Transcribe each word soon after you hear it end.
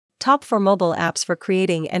Top for mobile apps for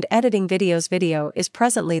creating and editing videos. Video is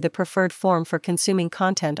presently the preferred form for consuming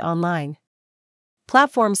content online.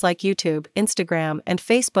 Platforms like YouTube, Instagram, and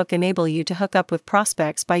Facebook enable you to hook up with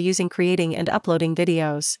prospects by creating and uploading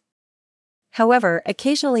videos. However,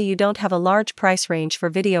 occasionally you don't have a large price range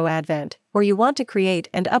for video advent, or you want to create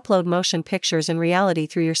and upload motion pictures in reality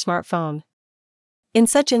through your smartphone. In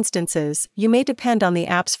such instances, you may depend on the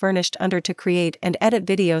apps furnished under to create and edit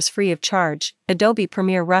videos free of charge. Adobe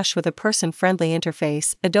Premiere Rush with a person-friendly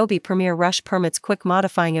interface. Adobe Premiere Rush permits quick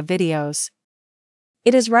modifying of videos.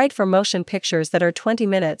 It is right for motion pictures that are 20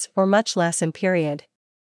 minutes or much less in period.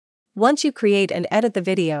 Once you create and edit the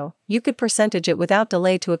video, you could percentage it without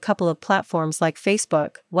delay to a couple of platforms like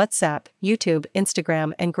Facebook, WhatsApp, YouTube,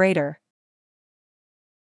 Instagram, and greater.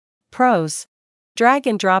 Pros. Drag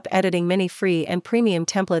and drop editing. Many free and premium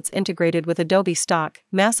templates integrated with Adobe Stock,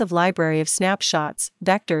 massive library of snapshots,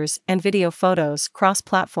 vectors, and video photos.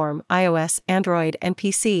 Cross-platform, iOS, Android, and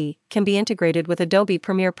PC, can be integrated with Adobe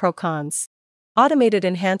Premiere Pro. Cons. Automated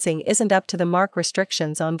enhancing isn't up to the mark.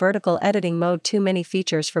 Restrictions on vertical editing mode. Too many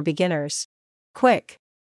features for beginners. Quick.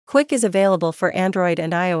 Quick is available for Android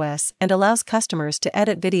and iOS and allows customers to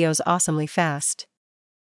edit videos awesomely fast.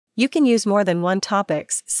 You can use more than one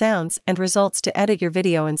topics, sounds, and results to edit your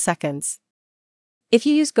video in seconds. If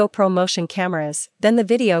you use GoPro motion cameras, then the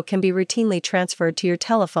video can be routinely transferred to your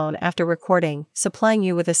telephone after recording, supplying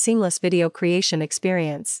you with a seamless video creation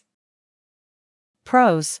experience.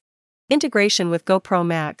 Pros. Integration with GoPro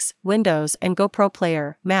Max, Windows, and GoPro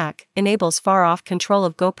Player, Mac, enables far-off control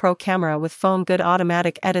of GoPro camera with phone. Good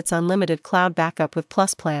automatic edits. Unlimited cloud backup with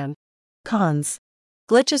Plus plan. Cons.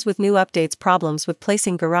 Glitches with new updates. Problems with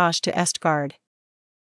placing Garage to SD card.